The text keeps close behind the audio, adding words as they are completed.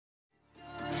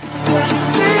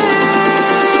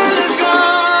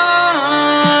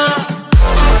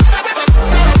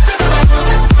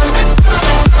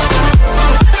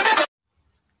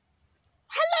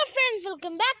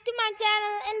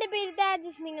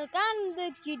നിങ്ങൾ കാണുന്നത്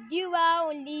Cuduea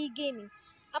only gaming.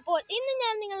 അപ്പോൾ ഇന്ന്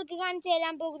ഞാൻ നിങ്ങൾക്ക് കാണിച്ചു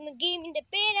തരാൻ പോകുന്ന ഗെയിമിന്റെ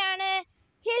പേരാണ്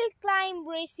ഹിൽ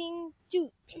ക്ലൈംബ് റേസിംഗ് 2.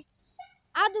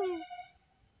 അതും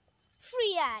ഫ്രീ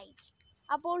ആയി.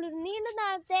 അപ്പോൾ ഒരു നീണ്ട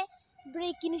നാളത്തെ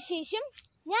ബ്രേക്കിന് ശേഷം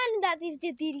ഞാൻ ഇതാ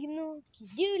തിരിച്ചെത്തിയിരിക്കുന്നു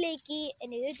Cudueയിലേക്ക്,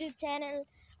 എൻ്റെ യൂട്യൂബ് ചാനൽ.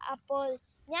 അപ്പോൾ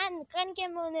ഞാൻ കാണിക്കാൻ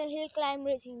പോകുന്ന hill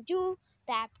climb racing 2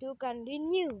 tap to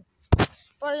continue.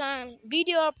 അപ്പോൾ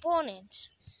വീഡിയോ ഓപ്പോണൻറ്റ്സ്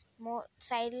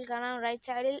സൈഡിൽ കാണാം, റൈറ്റ്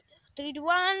സൈഡിൽ 3, 2,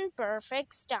 1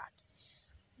 പെർഫെക്റ്റ് സ്റ്റാർട്ട്.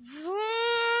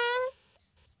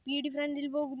 സ്പീഡ് ഫ്രണ്ടിൽ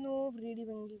പോകുന്നു, ഫ്രീഡി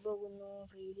ഫ്രണ്ടിൽ പോകുന്നു,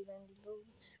 ഫ്രീഡി ഫ്രണ്ടിൽ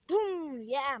പോകുന്നു.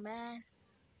 Yeah man.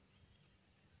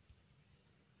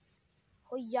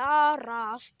 Oh yara,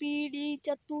 speedy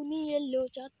ചത്തു, നീയല്ലോ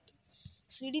ചത്തു,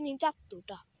 സ്പീഡി നീ ചത്തു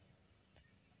ട്ടാ,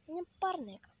 ഞാൻ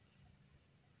പറഞ്ഞേക്കാം.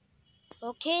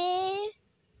 Okay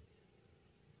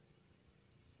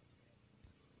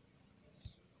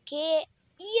okay,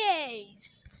 yay!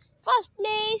 First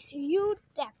place, you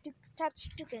tap to touch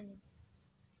to can.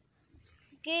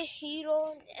 Okay, hero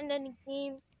and the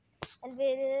nickname and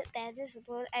where that's a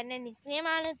support and the nickname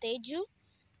ആണ് Teju.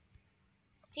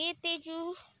 Okay, Teju.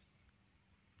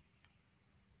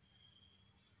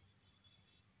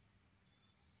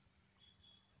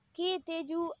 Okay,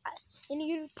 Teju,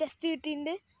 എനിക്കൊരു ടെസ്റ്റ്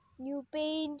കിട്ടിയിട്ടുണ്ട്. New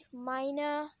paint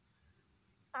minor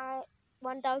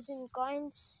 1000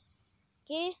 coins.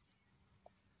 Okay,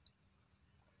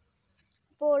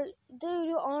 അപ്പോൾ ഇത്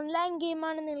ഒരു online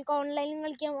ഗെയിമാണ്. നിങ്ങൾക്ക് ഓൺലൈനിലും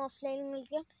കളിക്കാം, ഓഫ്ലൈനിലും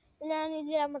കളിക്കാം. ഞാൻ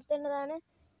ഇതിൽ അമർത്തേണ്ടതാണ്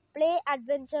പ്ലേ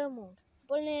അഡ്വെഞ്ചർ മോഡ്.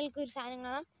 അപ്പോൾ നിങ്ങൾക്ക് ഒരു സാധനം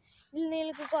കാണാം. ഇതിൽ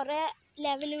നിങ്ങൾക്ക് കുറേ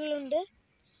ലെവലുകളുണ്ട്.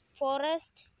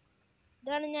 ഫോറസ്റ്റ്,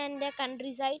 ഇതാണ് ഞാൻ എൻ്റെ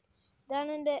കൺട്രി സൈഡ്,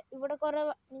 ഇതാണ് എൻ്റെ. ഇവിടെ കുറേ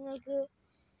നിങ്ങൾക്ക്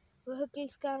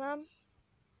വെഹിക്കിൾസ് കാണാം.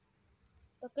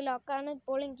 ഇതൊക്കെ ലോക്കാണ്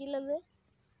ഇപ്പോൾ എനിക്കുള്ളത്.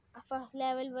 First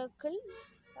level vehicle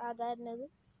സാധാരണത്.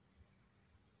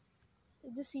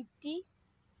 ഇത് സിറ്റി,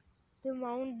 ഇത്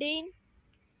മൗണ്ടെയിൻ,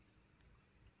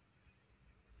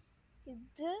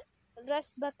 ഇത്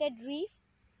റസ്റ്റ് ബക്കറ്റ് റീഫ്.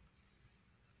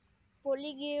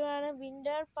 പൊളി ഗെയിമാണ്.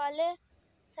 വിൻ്റർ പല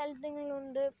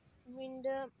സ്ഥലത്തുകളുണ്ട്.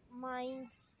 Winter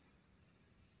mines,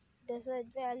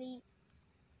 desert Valley,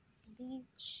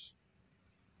 beach.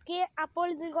 Okay, അപ്പോൾ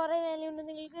ഇതിൽ കുറേ വാല്യുണ്ട്.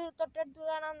 നിങ്ങൾക്ക് തൊട്ടടുത്ത്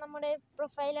കാണാം, നമ്മുടെ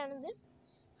പ്രൊഫൈലാണിത്.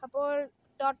 അപ്പോൾ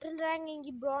ടോട്ടൽ റാങ്ക്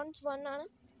എനിക്ക് ബ്രോൺസ് 1 ആണ്.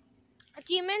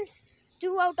 Achievements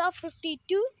 2 out of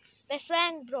 52, best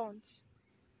rank bronze.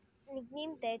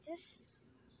 Nickname Tejas.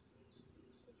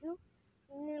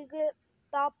 നിങ്ങൾക്ക്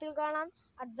ടോപ്പിൽ കാണാം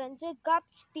adventure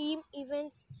cup team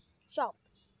events shop.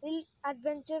 ഇതിൽ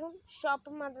അഡ്വഞ്ചറും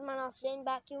ഷോപ്പും മാത്രമാണ് ഓഫ്ലൈൻ,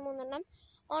 ബാക്കി 3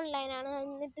 ഓൺലൈനാണ്.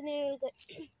 എന്നിട്ട് നിങ്ങൾക്ക്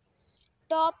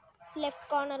ടോപ്പ് ലെഫ്റ്റ്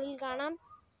കോർണറിൽ കാണാം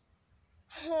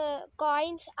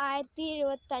കോയിൻസ്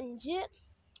 1075,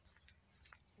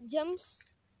 ജംസ്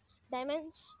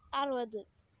ഡയമണ്ട്സ് 60.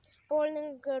 അപ്പോൾ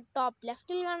നിങ്ങൾക്ക് ടോപ്പ്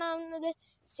ലെഫ്റ്റിൽ കാണാവുന്നത്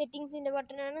സെറ്റിങ്സിൻ്റെ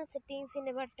ബട്ടണാണ്.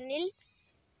 സെറ്റിങ്സിൻ്റെ ബട്ടണിൽ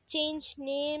ചേഞ്ച്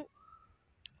നെയിം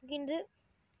ഉണ്ട്.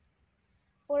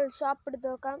 അപ്പോൾ ഷോപ്പ് എടുത്ത്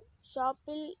നോക്കാം.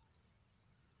 ഷോപ്പിൽ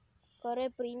കുറേ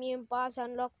premium pass,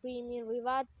 unlock premium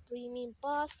reward, premium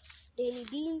pass, daily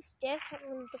deals, test,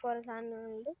 അങ്ങനത്തെ കുറേ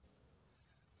സാധനങ്ങളുണ്ട്.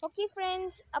 ഓക്കെ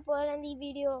ഫ്രണ്ട്സ്, അപ്പോൾ ഞാൻ ഈ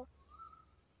വീഡിയോ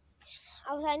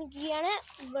അവസാനിക്കുകയാണ്.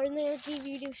 ഇപ്പോൾ നിങ്ങൾക്ക് ഈ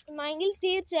വീഡിയോ ഇഷ്ടമായെങ്കിൽ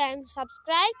തീർച്ചയായും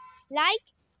subscribe, like,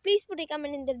 please put a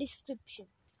comment in the description.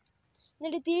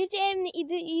 എന്നിട്ട് തീർച്ചയായും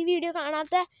ഈ വീഡിയോ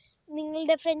കാണാത്ത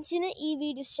നിങ്ങളുടെ ഫ്രണ്ട്സിന് ഈ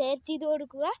വീഡിയോ ഷെയർ ചെയ്ത്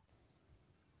കൊടുക്കുക.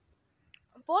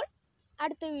 അപ്പോൾ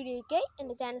അടുത്ത വീഡിയോയ്ക്കായി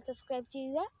എൻ്റെ ചാനൽ സബ്സ്ക്രൈബ്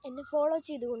ചെയ്യുക, എന്നെ ഫോളോ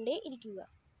ചെയ്തുകൊണ്ടേ ഇരിക്കുക.